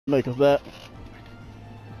make of that.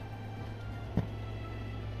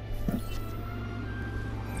 Prepare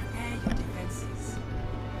your defenses.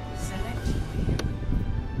 Select your hero.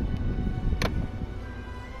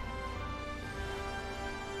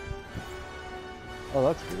 Oh,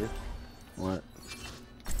 that's weird. What?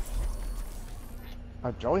 I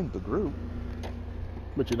joined the group.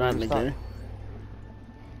 But you're not in the game.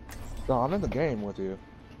 No, I'm in the game with you.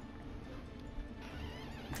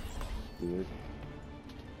 Weird.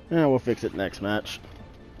 Yeah, we'll fix it next match.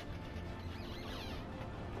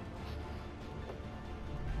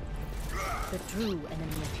 The true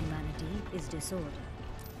enemy of humanity is disorder.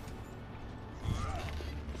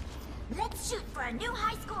 Let's shoot for a new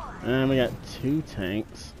high score. And we got 2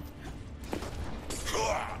 tanks.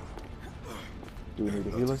 Do we need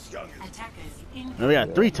a healer? Attackers in. And we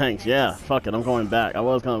got 3 tanks. Yeah, fuck it. I'm going back. I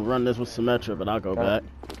was gonna run this with Symmetra, but I'll go back.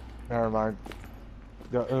 Never mind.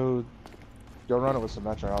 Don't run it with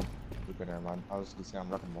Symmetra. Okay, never mind. I was gonna say I'm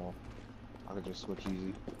wrecking ball. I could just switch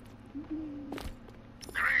easy.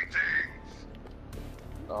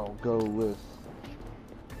 I'll go with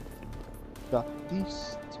the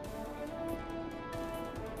East.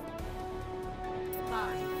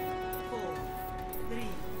 5, 4, 3,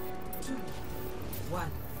 2,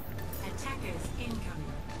 1. Attackers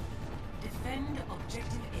incoming. Defend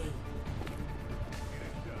objective A.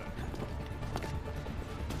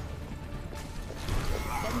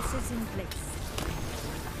 Fences in place.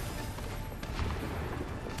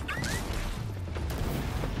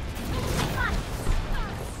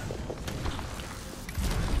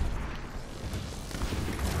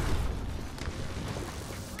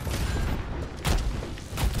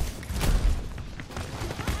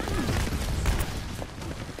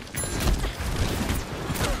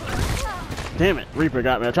 Damn it, Reaper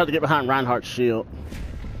got me. I tried to get behind Reinhardt's shield.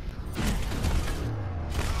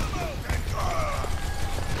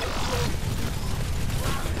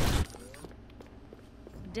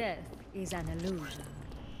 Death is an illusion.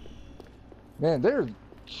 Man, they're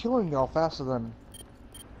killing y'all faster than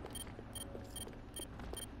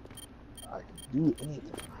I can do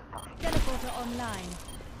anything. Teleporter online.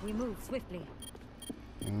 We move swiftly.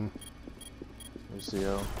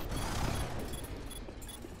 Lucio.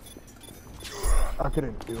 I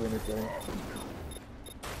couldn't do anything.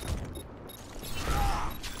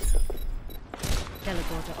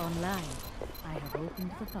 Teleporter online. I have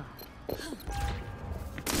opened the file.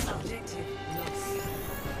 Objective lost.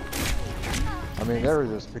 I mean, they were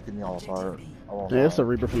just picking y'all apart. I won't Yeah, it's lie. a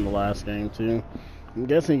Reaper from the last game, too. I'm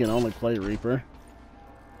guessing you can only play Reaper.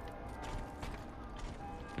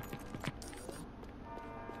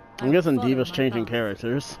 I'm guessing Follow D.Va's my changing path.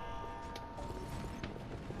 characters.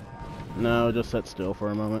 No, just sit still for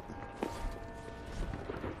a moment.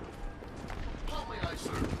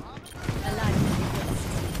 Alignment.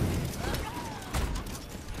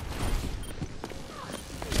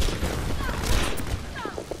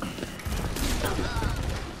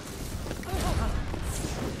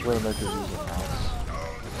 Widowmaker's using mouse.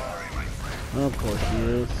 Of course he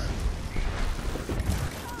is.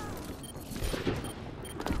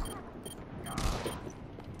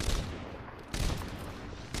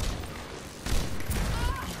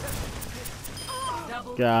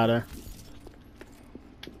 Got her.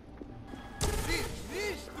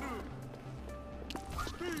 My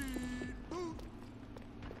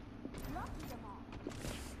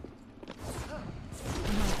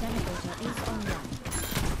teleporter is online.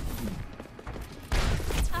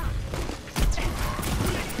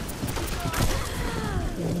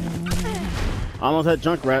 Almost had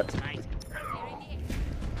Junkrat.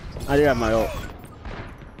 I do have my ult.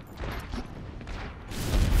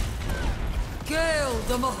 Kill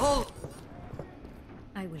the Mahal.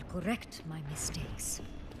 I will correct my mistakes.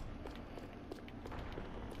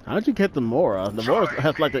 How'd you get the Mora? The Mora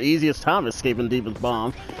has like the easiest time escaping D.Va's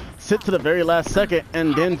bomb. Sit to the very last second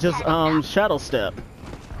and then just shadow step.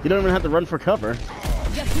 You don't even have to run for cover.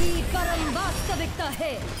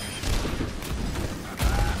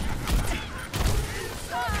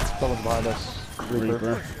 Someone's behind us. Reaper.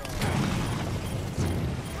 Reaper.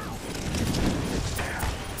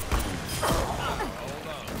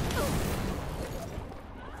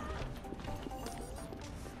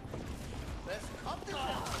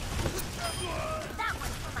 That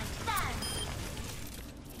one's for my fans.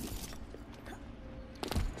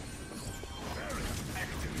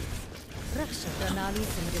 Raksha Pranali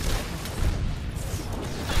Sindhu.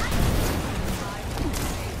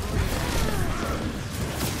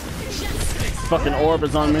 Fucking orb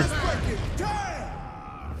is on me.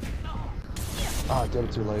 Ah, I did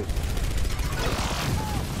it too late.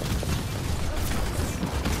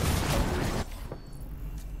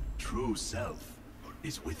 true self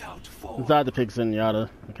is without fault. Inside the pig Zenyatta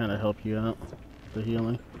to kind of help you out, the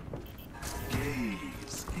healing.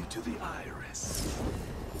 Gaze into the iris.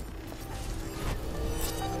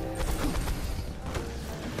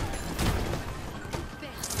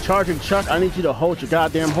 Charging Chuck, I need you to hold your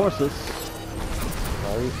goddamn horses.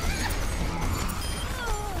 Right?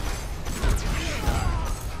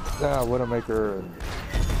 Yeah, Widowmaker and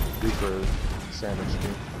Reaper sandwich me.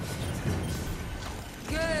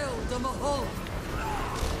 Gale the Mahal.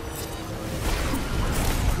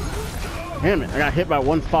 Damn it, I got hit by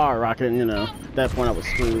one fire rocket and, you know, at that point I was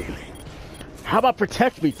screwed. How about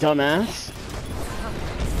protect me, dumbass?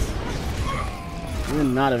 You're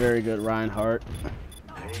not a very good Reinhardt.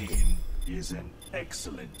 Pain is an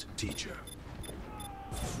excellent teacher.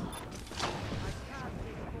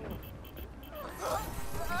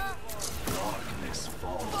 Darkness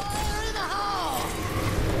falls. Fire in the hole!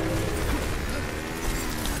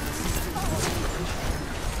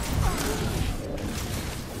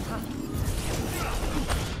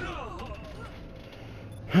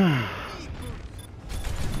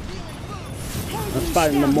 Let's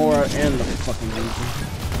fight Namora and the fucking Legion.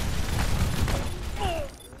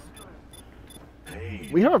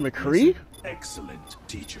 We have a McCree? Excellent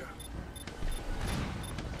teacher.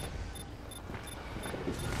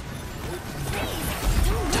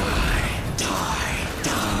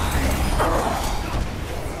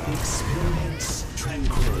 Experience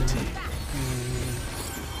tranquility.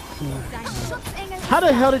 How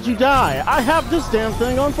the hell did you die? I have this damn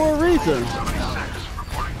thing on for a reason.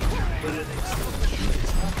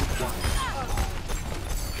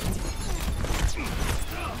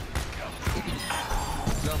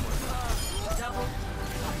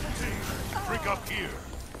 Freak up here.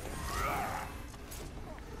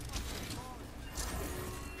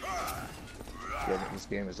 Yeah, this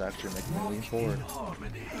game is actually making me lean forward.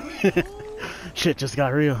 Shit just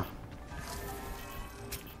got real.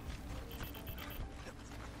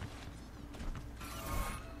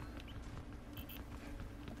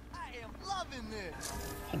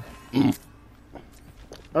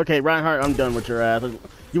 Okay, Reinhardt, I'm done with your ass.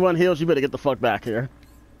 You want heals? You better get the fuck back here.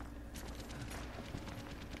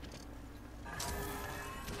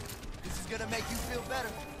 This is gonna make you feel better.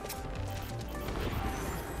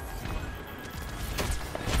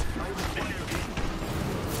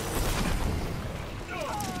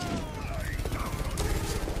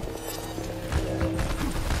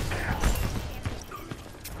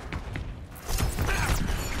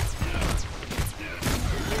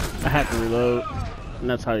 I had to reload, and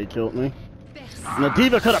that's how he killed me. And the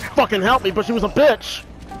diva could have fucking helped me, but she was a bitch.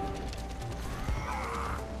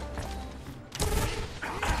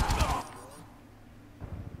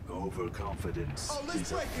 Overconfidence Oh, let's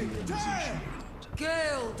is a break it. flimsy Damn! shield.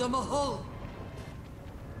 Gale the Mahal.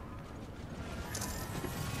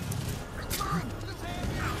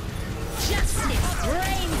 Justice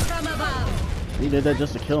reigns from above. He did that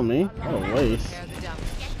just to kill me. What a waste.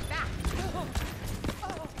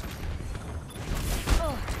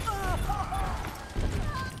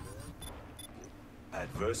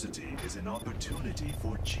 Adversity is an opportunity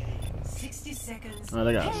for change. 60 seconds. Oh,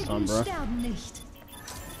 they got some, bro. Sterben nicht.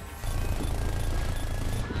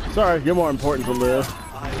 Sorry, you're more important to live.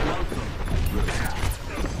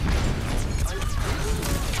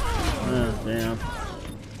 Damn.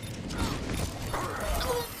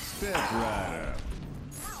 Step rider.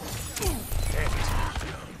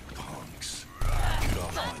 Punks. Get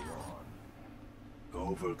off my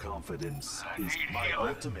lawn. Overconfidence is my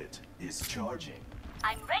ultimate is charging.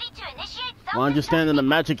 I'm ready to initiate Why don't you stand in the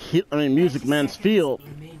music man's field?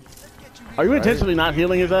 Remaining. Are you intentionally not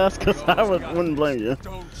healing his ass? Because I wouldn't blame you.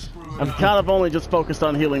 I'm kind of only just focused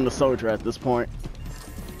on healing the soldier at this point.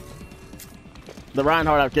 The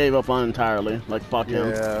Reinhardt I gave up on entirely. Like, fuck him.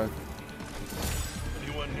 Yeah.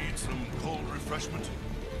 Anyone need some cold refreshment?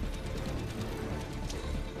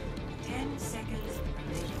 10 seconds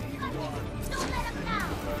remaining. Don't let him down!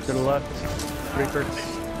 To the left. Reaper.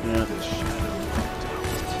 Yeah.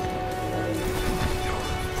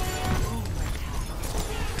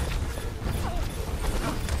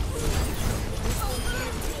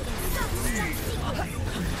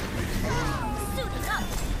 Suiting up!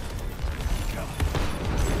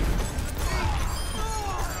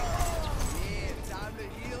 Yeah, time to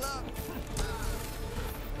heal up.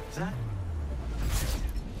 That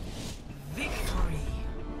Victory.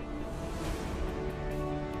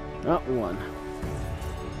 Not one.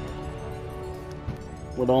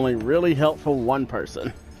 Would only really help for one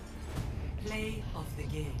person. Play of the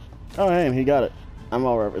game. Oh, hey, and he got it. I'm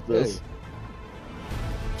all right with this. Hey.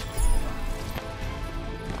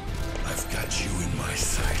 I've got you in my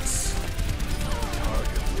sights.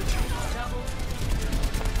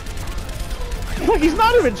 like he's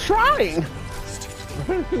not even trying.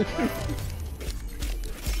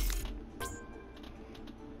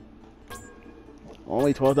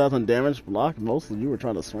 Only 12,000 damage block. Mostly you were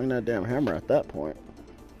trying to swing that damn hammer at that point.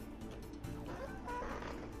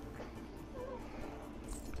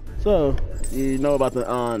 So, you know about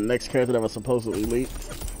the next character that was supposedly leaked?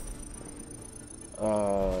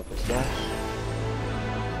 Pistache?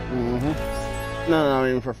 Mm-hmm. No,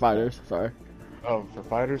 I mean for fighters. Sorry. Oh, for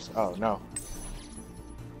fighters? Oh, no.